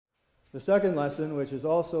The second lesson, which is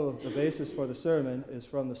also the basis for the sermon, is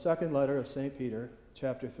from the second letter of St. Peter,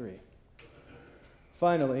 chapter 3.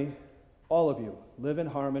 Finally, all of you live in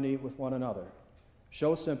harmony with one another.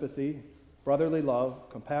 Show sympathy, brotherly love,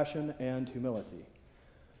 compassion, and humility.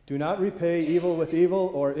 Do not repay evil with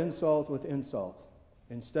evil or insult with insult.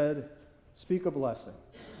 Instead, speak a blessing,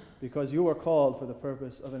 because you were called for the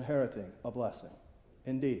purpose of inheriting a blessing.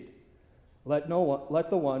 Indeed, let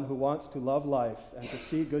the one who wants to love life and to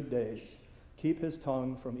see good days keep his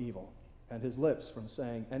tongue from evil and his lips from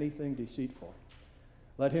saying anything deceitful.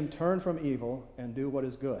 Let him turn from evil and do what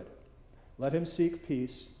is good. Let him seek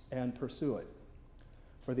peace and pursue it.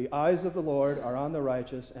 For the eyes of the Lord are on the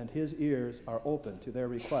righteous, and his ears are open to their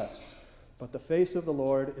requests. But the face of the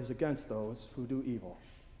Lord is against those who do evil.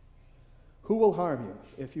 Who will harm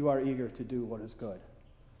you if you are eager to do what is good?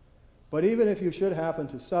 But even if you should happen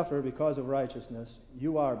to suffer because of righteousness,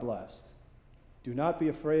 you are blessed. Do not be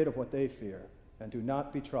afraid of what they fear, and do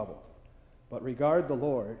not be troubled, but regard the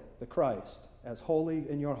Lord, the Christ, as holy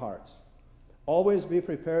in your hearts. Always be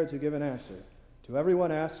prepared to give an answer to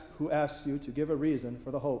everyone who asks you to give a reason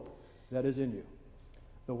for the hope that is in you.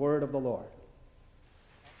 The word of the Lord.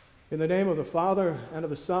 In the name of the Father, and of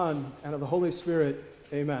the Son, and of the Holy Spirit,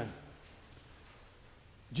 amen.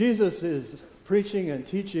 Jesus is preaching and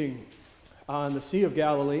teaching on the Sea of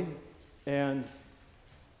Galilee, and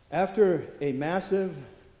after a massive,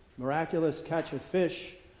 miraculous catch of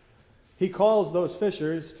fish, he calls those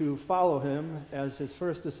fishers to follow him as his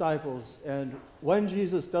first disciples. And when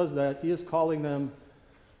Jesus does that, he is calling them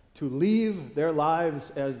to leave their lives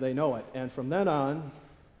as they know it, and from then on,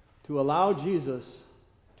 to allow Jesus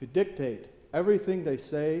to dictate everything they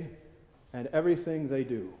say and everything they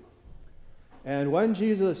do. And when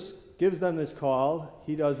Jesus gives them this call,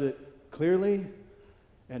 he does it clearly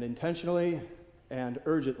and intentionally and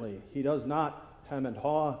urgently. He does not hem and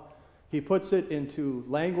haw. He puts it into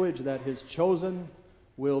language that his chosen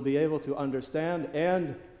will be able to understand,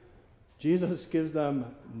 and Jesus gives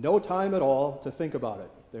them no time at all to think about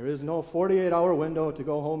it. There is no 48-hour window to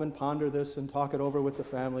go home and ponder this and talk it over with the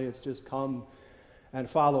family. It's just come and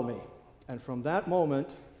follow me. And from that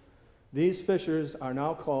moment, these fishers are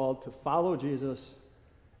now called to follow Jesus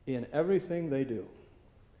in everything they do.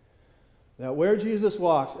 That where Jesus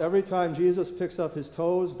walks, every time Jesus picks up his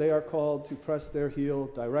toes, they are called to press their heel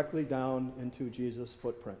directly down into Jesus'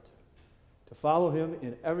 footprint, to follow him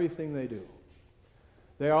in everything they do.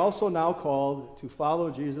 They are also now called to follow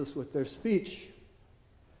Jesus with their speech,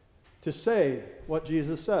 to say what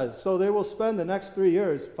Jesus says. So they will spend the next 3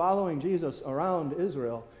 years following Jesus around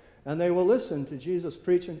Israel, and they will listen to Jesus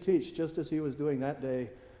preach and teach just as he was doing that day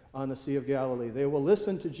on the Sea of Galilee. They will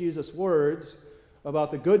listen to Jesus' words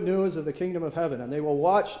about the good news of the kingdom of heaven, and they will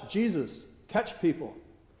watch Jesus catch people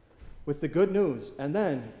with the good news. And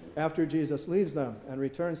then, after Jesus leaves them and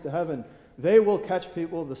returns to heaven, they will catch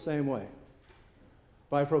people the same way,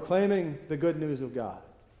 by proclaiming the good news of God.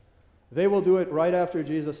 They will do it right after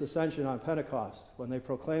Jesus' ascension on Pentecost, when they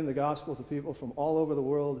proclaim the gospel to people from all over the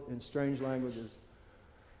world in strange languages.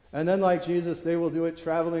 And then, like Jesus, they will do it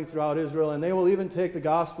traveling throughout Israel, and they will even take the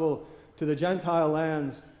gospel to the Gentile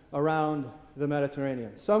lands around the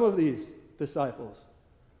Mediterranean. Some of these disciples,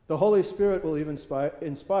 the Holy Spirit will even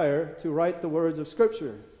inspire to write the words of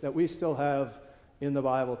Scripture that we still have in the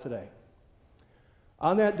Bible today.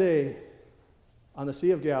 On that day, on the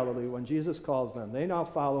Sea of Galilee, when Jesus calls them, they now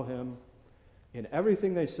follow him in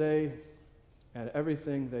everything they say and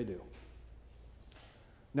everything they do.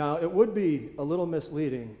 Now, it would be a little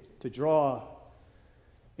misleading to draw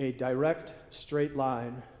a direct, straight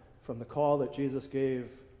line from the call that Jesus gave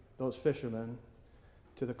those fishermen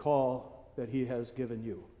to the call that he has given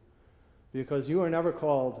you. Because you are never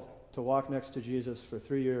called to walk next to Jesus for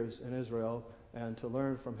 3 years in Israel and to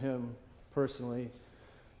learn from him personally.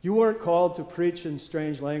 You weren't called to preach in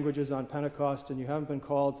strange languages on Pentecost, and you haven't been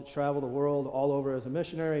called to travel the world all over as a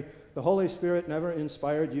missionary. The Holy Spirit never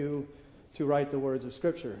inspired you to write the words of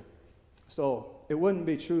Scripture. So it wouldn't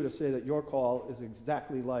be true to say that your call is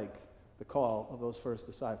exactly like the call of those first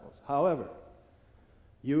disciples. However,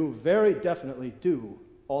 you very definitely do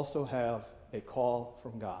also have a call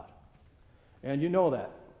from God. And you know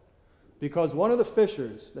that because one of the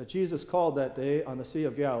fishers that Jesus called that day on the Sea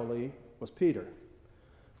of Galilee was Peter.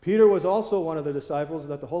 Peter was also one of the disciples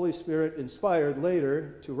that the Holy Spirit inspired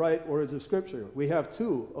later to write words of Scripture. We have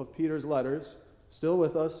 2 of Peter's letters still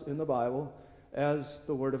with us in the Bible as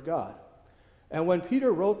the Word of God. And when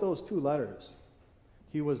Peter wrote those 2 letters,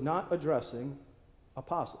 he was not addressing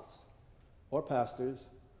apostles or pastors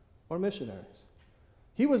or missionaries.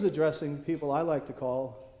 He was addressing people I like to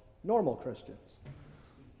call normal Christians.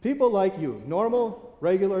 People like you, normal,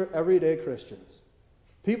 regular, everyday Christians.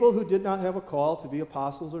 People who did not have a call to be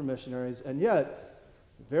apostles or missionaries, and yet,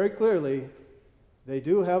 very clearly, they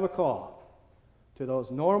do have a call. To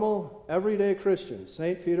those normal, everyday Christians,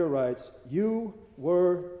 St. Peter writes, "You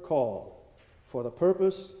were called for the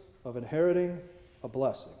purpose of inheriting a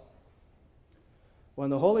blessing." When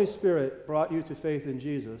the Holy Spirit brought you to faith in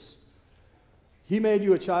Jesus, He made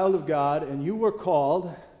you a child of God, and you were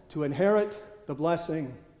called to inherit the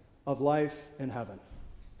blessing of life in heaven.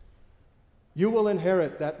 You will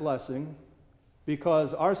inherit that blessing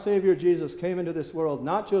because our Savior Jesus came into this world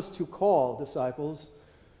not just to call disciples,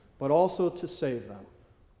 but also to save them.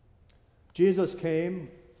 Jesus came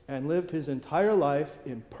and lived his entire life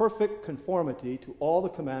in perfect conformity to all the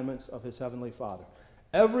commandments of his heavenly Father.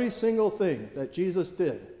 Every single thing that Jesus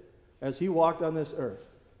did as he walked on this earth,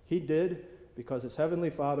 he did because his heavenly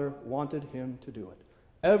Father wanted him to do it.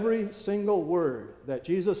 Every single word that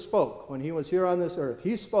Jesus spoke when he was here on this earth,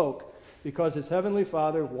 he spoke because his heavenly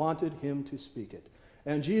Father wanted him to speak it.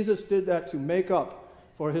 And Jesus did that to make up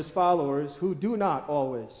for his followers who do not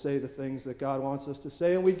always say the things that God wants us to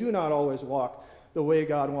say, and we do not always walk the way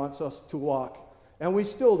God wants us to walk. And we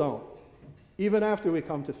still don't. Even after we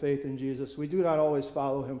come to faith in Jesus, we do not always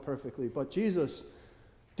follow him perfectly. But Jesus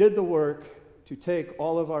did the work to take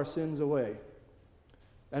all of our sins away.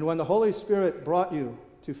 And when the Holy Spirit brought you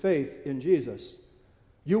to faith in Jesus,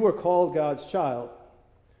 you were called God's child.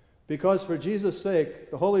 Because for Jesus'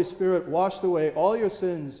 sake, the Holy Spirit washed away all your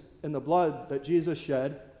sins in the blood that Jesus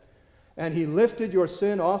shed, and he lifted your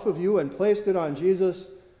sin off of you and placed it on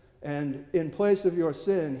Jesus, and in place of your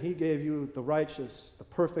sin, he gave you the righteous, the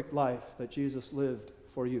perfect life that Jesus lived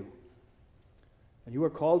for you. And you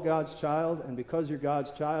are called God's child, and because you're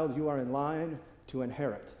God's child, you are in line to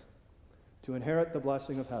inherit the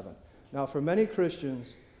blessing of heaven. Now, for many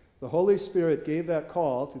Christians, the Holy Spirit gave that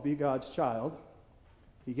call to be God's child.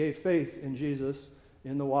 He gave faith in Jesus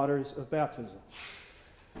in the waters of baptism.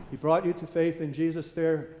 He brought you to faith in Jesus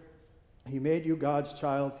there. He made you God's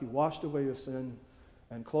child. He washed away your sin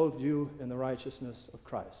and clothed you in the righteousness of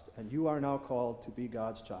Christ. And you are now called to be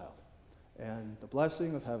God's child. And the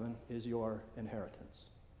blessing of heaven is your inheritance.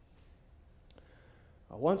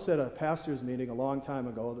 Once at a pastor's meeting a long time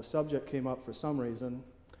ago, the subject came up for some reason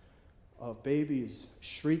of babies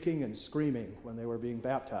shrieking and screaming when they were being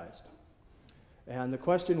baptized. And the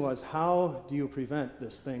question was, how do you prevent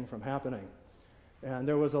this thing from happening? And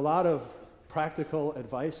there was a lot of practical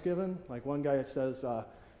advice given. Like one guy says,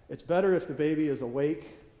 it's better if the baby is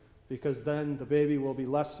awake, because then the baby will be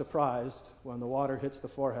less surprised when the water hits the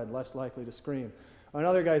forehead, less likely to scream.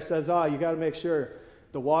 Another guy says, you got to make sure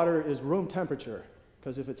the water is room temperature,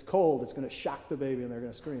 because if it's cold, it's going to shock the baby and they're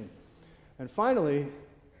going to scream. And finally,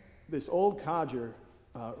 this old codger,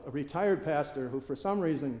 a retired pastor who for some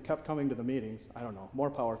reason kept coming to the meetings, I don't know, more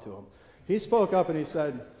power to him, he spoke up and he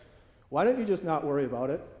said, why don't you just not worry about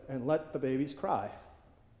it and let the babies cry?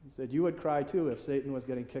 He said, you would cry too if Satan was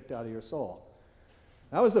getting kicked out of your soul.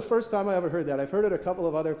 That was the first time I ever heard that. I've heard it a couple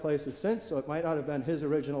of other places since, so it might not have been his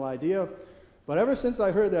original idea. But ever since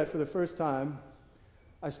I heard that for the first time,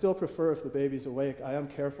 I still prefer if the baby's awake. I am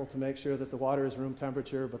careful to make sure that the water is room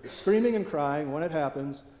temperature, but the screaming and crying, when it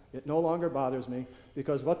happens, it no longer bothers me,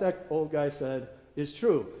 because what that old guy said is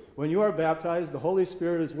true. When you are baptized, the Holy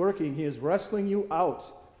Spirit is working. He is wrestling you out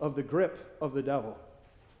of the grip of the devil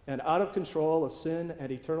and out of control of sin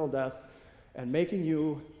and eternal death, and making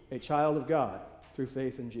you a child of God through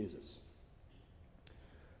faith in Jesus.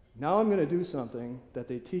 Now I'm going to do something that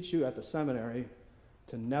they teach you at the seminary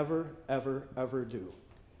to never, ever, ever do.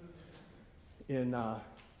 In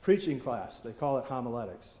preaching class, they call it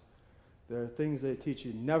homiletics. There are things they teach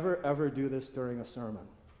you. Never, ever do this during a sermon.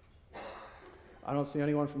 I don't see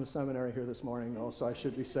anyone from the seminary here this morning, though, so I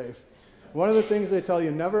should be safe. One of the things they tell you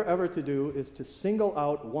never, ever to do is to single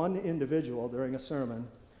out one individual during a sermon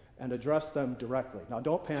and address them directly. Now,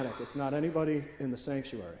 don't panic. It's not anybody in the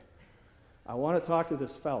sanctuary. I want to talk to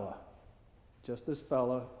this fella, just this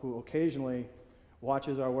fella who occasionally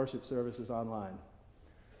watches our worship services online.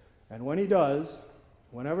 And when he does,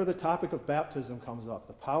 whenever the topic of baptism comes up,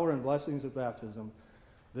 the power and blessings of baptism,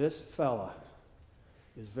 this fella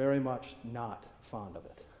is very much not fond of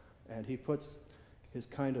it. And he puts his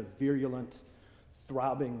kind of virulent,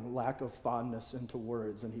 throbbing lack of fondness into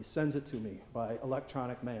words, and he sends it to me by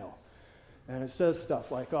electronic mail. And it says stuff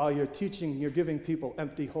like, you're giving people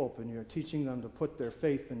empty hope, and you're teaching them to put their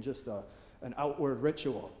faith in just an outward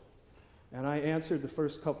ritual. And I answered the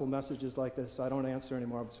first couple messages like this. I don't answer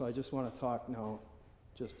anymore, so I just want to talk now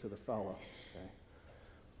just to the fellow. Okay?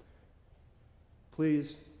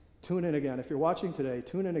 Please tune in again. If you're watching today,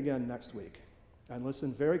 tune in again next week. and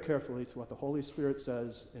listen very carefully to what the Holy Spirit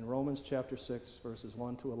says in Romans chapter 6, verses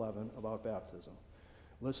 1 to 11 about baptism.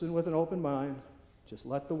 Listen with an open mind. Just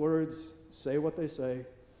let the words say what they say,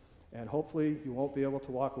 and hopefully you won't be able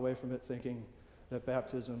to walk away from it thinking that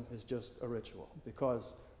baptism is just a ritual.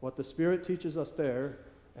 Because what the Spirit teaches us there,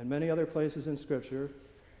 and many other places in Scripture,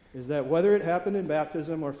 is that whether it happened in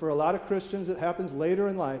baptism or for a lot of Christians it happens later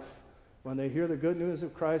in life when they hear the good news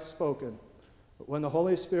of Christ spoken, but when the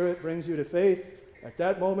Holy Spirit brings you to faith, at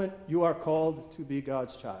that moment you are called to be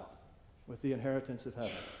God's child with the inheritance of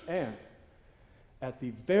heaven. And at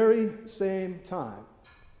the very same time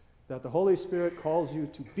that the Holy Spirit calls you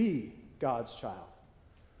to be God's child,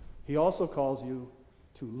 he also calls you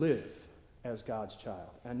to live as God's child.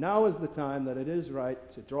 And now is the time that it is right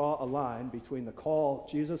to draw a line between the call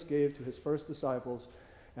Jesus gave to his first disciples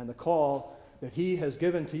and the call that he has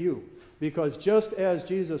given to you. Because just as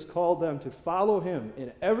Jesus called them to follow him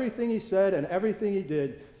in everything he said and everything he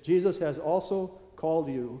did, Jesus has also called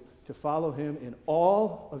you to follow him in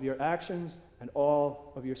all of your actions and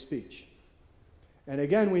all of your speech. And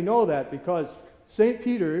again, we know that because St.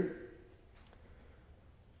 Peter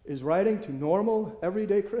is writing to normal,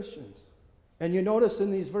 everyday Christians. And you notice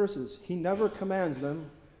in these verses, he never commands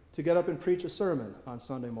them to get up and preach a sermon on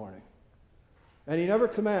Sunday morning. And he never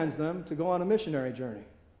commands them to go on a missionary journey.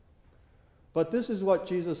 But this is what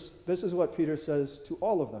Peter says to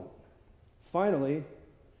all of them. Finally,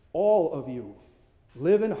 all of you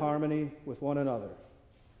live in harmony with one another.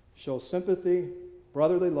 Show sympathy,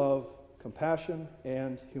 brotherly love, compassion,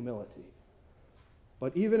 and humility.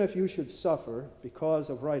 But even if you should suffer because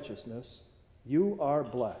of righteousness, you are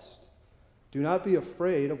blessed. Do not be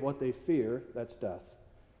afraid of what they fear, that's death,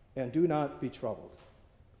 and do not be troubled.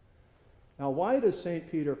 Now, why does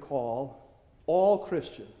St. Peter call all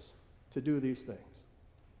Christians to do these things?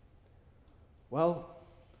 Well,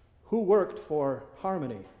 who worked for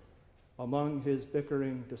harmony among his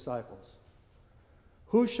bickering disciples?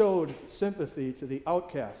 Who showed sympathy to the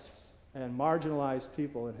outcasts and marginalized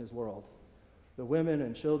people in his world? The women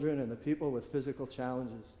and children and the people with physical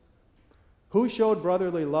challenges. Who showed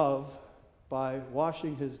brotherly love by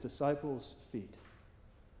washing his disciples' feet?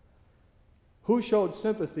 Who showed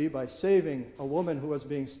sympathy by saving a woman who was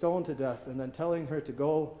being stoned to death and then telling her to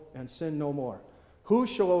go and sin no more? Who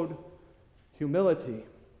showed humility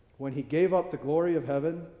when he gave up the glory of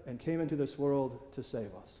heaven and came into this world to save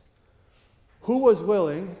us? Who was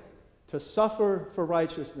willing to suffer for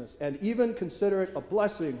righteousness and even consider it a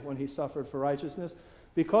blessing when he suffered for righteousness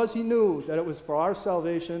because he knew that it was for our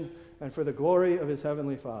salvation and for the glory of his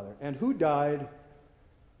heavenly Father? And who died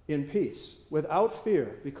in peace, without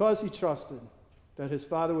fear, because he trusted that his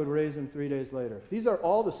Father would raise him 3 days later? These are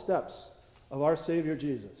all the steps of our Savior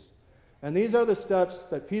Jesus. And these are the steps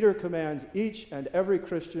that Peter commands each and every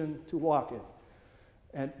Christian to walk in.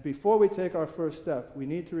 And before we take our first step, we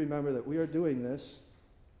need to remember that we are doing this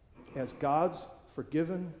as God's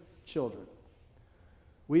forgiven children.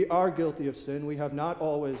 We are guilty of sin. We have not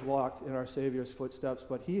always walked in our Savior's footsteps,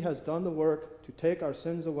 but he has done the work to take our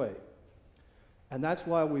sins away. And that's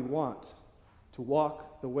why we want to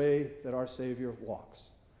walk the way that our Savior walks.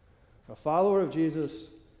 A follower of Jesus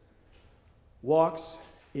walks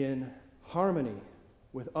in harmony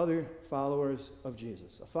with other followers of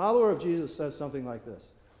Jesus. A follower of Jesus says something like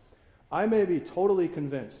this: I may be totally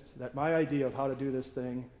convinced that my idea of how to do this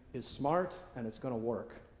thing is smart and it's going to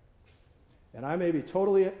work. And I may be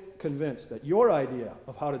totally convinced that your idea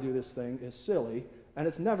of how to do this thing is silly and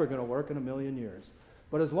it's never going to work in a million years.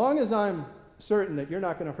 But as long as I'm certain that you're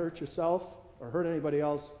not going to hurt yourself or hurt anybody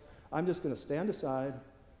else, I'm just going to stand aside,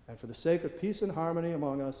 and for the sake of peace and harmony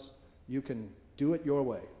among us, you can do it your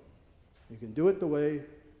way. You can do it the way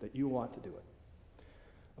that you want to do it.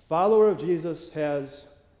 A follower of Jesus has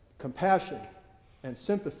compassion and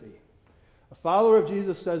sympathy. A follower of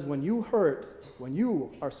Jesus says, when you hurt, when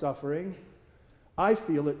you are suffering, I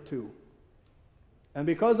feel it too. And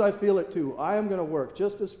because I feel it too, I am going to work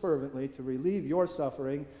just as fervently to relieve your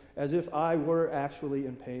suffering as if I were actually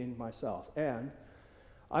in pain myself. And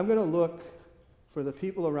I'm going to look for the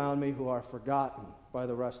people around me who are forgotten by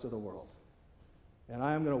the rest of the world. And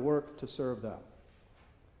I am going to work to serve them.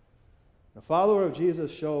 A follower of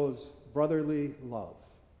Jesus shows brotherly love,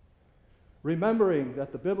 remembering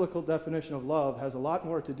that the biblical definition of love has a lot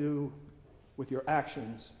more to do with your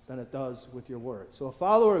actions than it does with your words. So a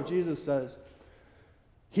follower of Jesus says,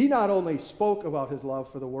 he not only spoke about his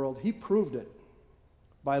love for the world, he proved it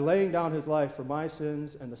by laying down his life for my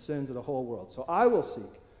sins and the sins of the whole world. So I will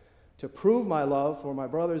seek to prove my love for my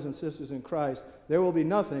brothers and sisters in Christ. There will be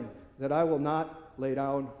nothing that I will not lay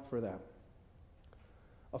down for them.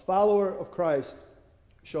 A follower of Christ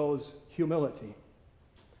shows humility.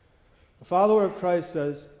 The follower of Christ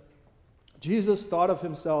says, Jesus thought of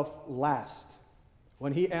himself last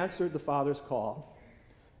when he answered the Father's call,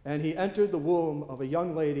 and he entered the womb of a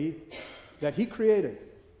young lady that he created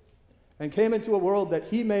and came into a world that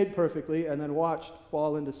he made perfectly and then watched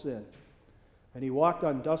fall into sin. And he walked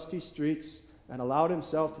on dusty streets and allowed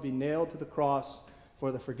himself to be nailed to the cross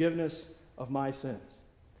for the forgiveness of my sins.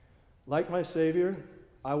 Like my Savior,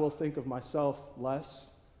 I will think of myself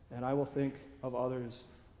less, and I will think of others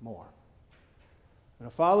more. And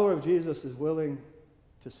a follower of Jesus is willing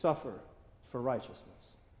to suffer for righteousness.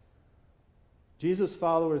 Jesus'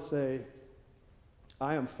 followers say,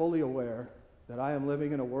 I am fully aware that I am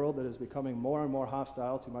living in a world that is becoming more and more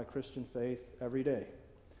hostile to my Christian faith every day.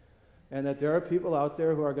 And that there are people out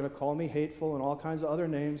there who are going to call me hateful and all kinds of other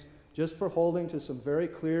names just for holding to some very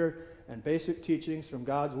clear and basic teachings from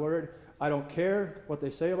God's Word. I don't care what they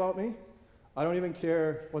say about me. I don't even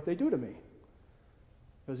care what they do to me.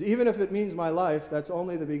 Because even if it means my life, that's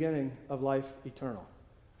only the beginning of life eternal.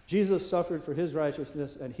 Jesus suffered for his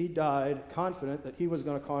righteousness, and he died confident that he was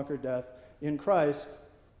going to conquer death. In Christ,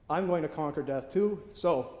 I'm going to conquer death too,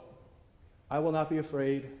 so I will not be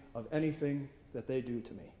afraid of anything that they do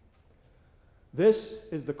to me. This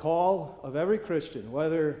is the call of every Christian,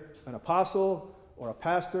 whether an apostle or a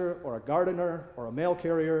pastor or a gardener or a mail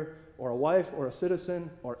carrier or a wife or a citizen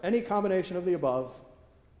or any combination of the above.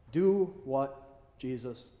 Do what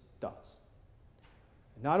Jesus does.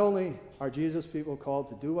 Not only are Jesus people called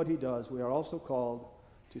to do what he does, we are also called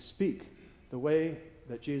to speak the way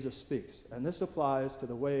that Jesus speaks. And this applies to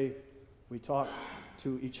the way we talk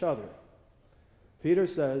to each other. Peter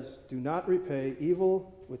says, do not repay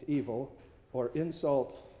evil with evil or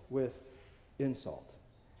insult with insult.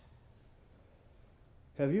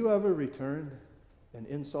 Have you ever returned an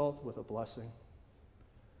insult with a blessing?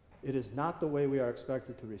 It is not the way we are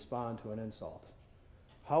expected to respond to an insult.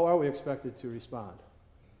 How are we expected to respond?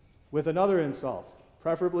 With another insult,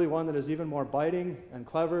 preferably one that is even more biting and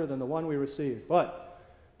clever than the one we received. But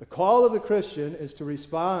the call of the Christian is to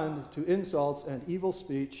respond to insults and evil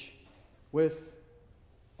speech with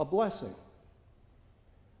a blessing.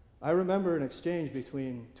 I remember an exchange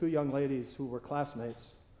between two young ladies who were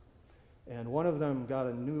classmates, and one of them got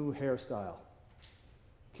a new hairstyle,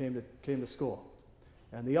 came to school.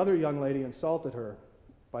 And the other young lady insulted her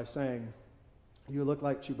by saying, "You look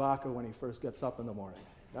like Chewbacca when he first gets up in the morning."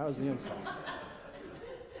 That was the insult.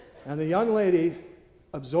 And the young lady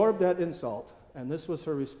absorbed that insult, and this was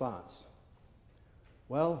her response.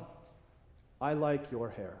 "Well, I like your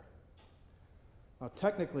hair." Now,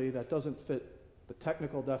 technically, that doesn't fit the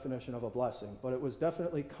technical definition of a blessing, but it was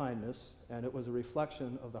definitely kindness, and it was a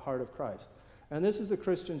reflection of the heart of Christ. And this is the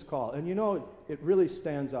Christian's call. And you know, it really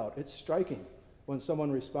stands out. It's striking when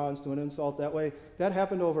someone responds to an insult that way. That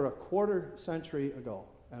happened over a quarter century ago,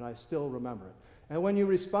 and I still remember it. And when you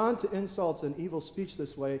respond to insults and evil speech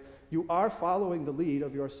this way, you are following the lead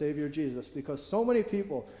of your Savior Jesus, because so many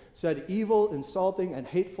people said evil, insulting, and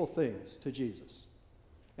hateful things to Jesus.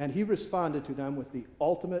 And he responded to them with the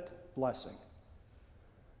ultimate blessing.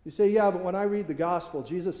 You say, yeah, but when I read the gospel,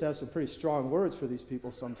 Jesus has some pretty strong words for these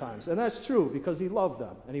people sometimes. And that's true, because he loved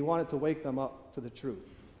them, and he wanted to wake them up to the truth.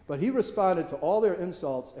 But he responded to all their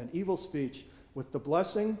insults and evil speech with the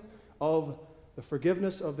blessing of the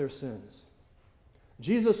forgiveness of their sins.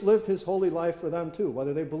 Jesus lived his holy life for them too,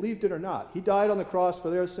 whether they believed it or not. He died on the cross for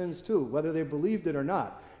their sins too, whether they believed it or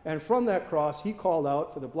not. And from that cross, he called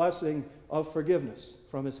out for the blessing of forgiveness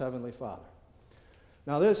from his heavenly Father.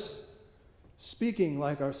 Now this, speaking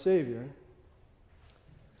like our Savior,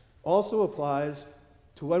 also applies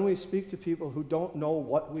to when we speak to people who don't know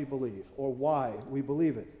what we believe or why we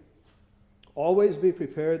believe it. Always be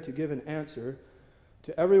prepared to give an answer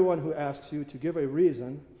to everyone who asks you to give a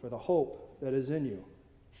reason for the hope that is in you.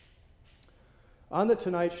 On The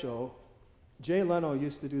Tonight Show, Jay Leno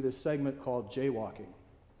used to do this segment called jaywalking.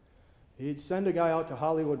 He'd send a guy out to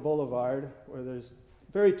Hollywood Boulevard, where there's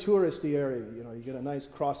a very touristy area. You know, you get a nice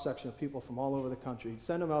cross-section of people from all over the country. He'd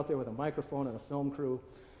send them out there with a microphone and a film crew,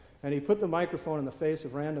 and he'd put the microphone in the face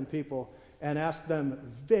of random people and ask them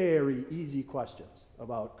very easy questions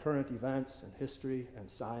about current events and history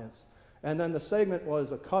and science. And then the segment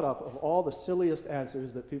was a cut-up of all the silliest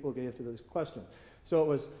answers that people gave to this question. So it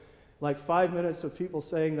was like 5 minutes of people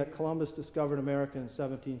saying that Columbus discovered America in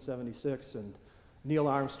 1776 and Neil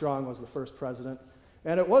Armstrong was the first president.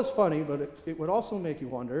 And it was funny, but it would also make you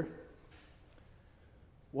wonder,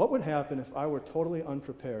 what would happen if I were totally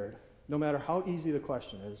unprepared, no matter how easy the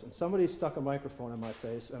question is, and somebody stuck a microphone in my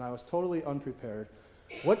face and I was totally unprepared?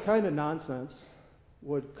 What kind of nonsense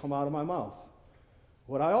would come out of my mouth?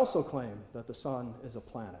 Would I also claim that the sun is a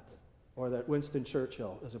planet? or that Winston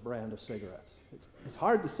Churchill is a brand of cigarettes. It's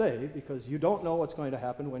hard to say because you don't know what's going to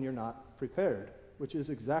happen when you're not prepared, which is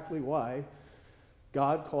exactly why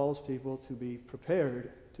God calls people to be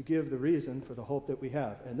prepared to give the reason for the hope that we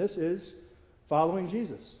have. And this is following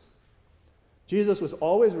Jesus. Jesus was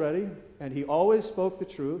always ready, and he always spoke the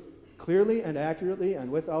truth clearly and accurately and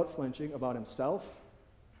without flinching about himself,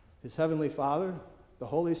 his heavenly Father, the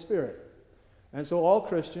Holy Spirit. And so all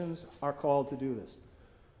Christians are called to do this.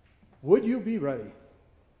 Would you be ready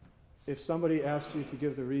if somebody asked you to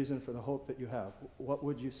give the reason for the hope that you have? What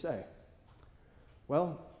would you say?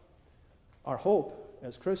 Well, our hope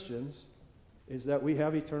as Christians is that we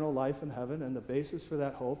have eternal life in heaven, and the basis for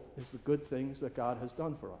that hope is the good things that God has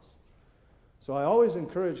done for us. So I always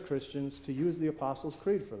encourage Christians to use the Apostles'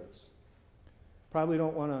 Creed for this. Probably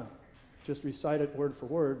don't want to just recite it word for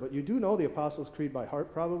word, but you do know the Apostles' Creed by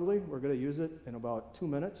heart probably. We're going to use it in about 2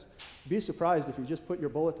 minutes. Be surprised if you just put your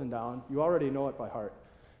bulletin down. You already know it by heart.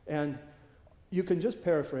 And you can just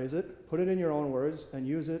paraphrase it, put it in your own words, and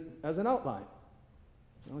use it as an outline.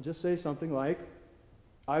 Just say something like,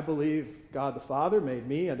 I believe God the Father made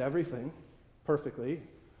me and everything perfectly,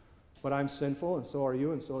 but I'm sinful, and so are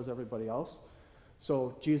you, and so is everybody else.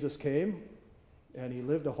 So Jesus came, and he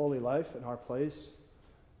lived a holy life in our place,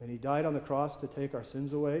 and he died on the cross to take our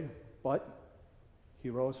sins away, but he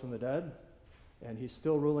rose from the dead, and he's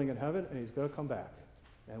still ruling in heaven, and he's going to come back.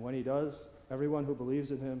 And when he does, everyone who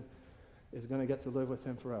believes in him is going to get to live with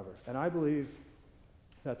him forever. And I believe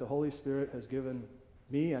that the Holy Spirit has given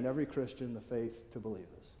me and every Christian the faith to believe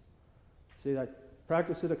this. See, I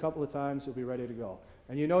practice it a couple of times, you'll be ready to go.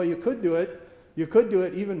 And you could do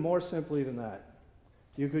it even more simply than that.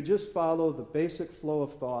 You could just follow the basic flow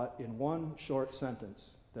of thought in one short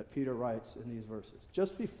sentence that Peter writes in these verses.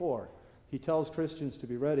 Just before he tells Christians to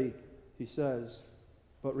be ready, he says,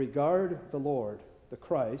 but regard the Lord, the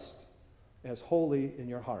Christ, as holy in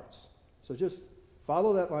your hearts. So just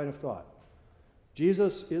follow that line of thought.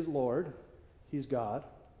 Jesus is Lord. He's God.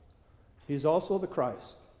 He's also the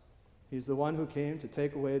Christ. He's the one who came to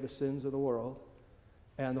take away the sins of the world.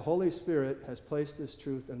 And the Holy Spirit has placed this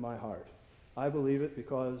truth in my heart. I believe it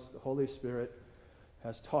because the Holy Spirit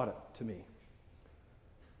has taught it to me.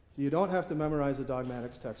 So you don't have to memorize a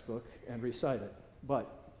dogmatics textbook and recite it,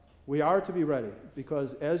 but we are to be ready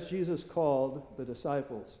because as Jesus called the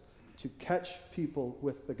disciples to catch people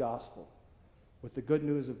with the gospel, with the good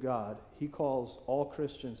news of God, he calls all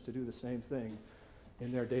Christians to do the same thing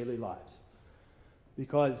in their daily lives.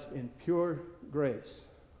 Because in pure grace,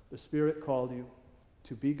 the Spirit called you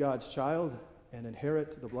to be God's child and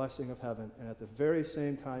inherit the blessing of heaven. And at the very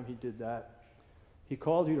same time he did that, he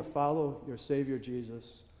called you to follow your Savior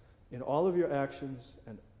Jesus in all of your actions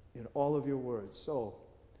and in all of your words. So,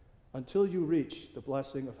 until you reach the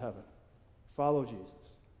blessing of heaven, follow Jesus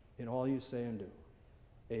in all you say and do.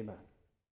 Amen.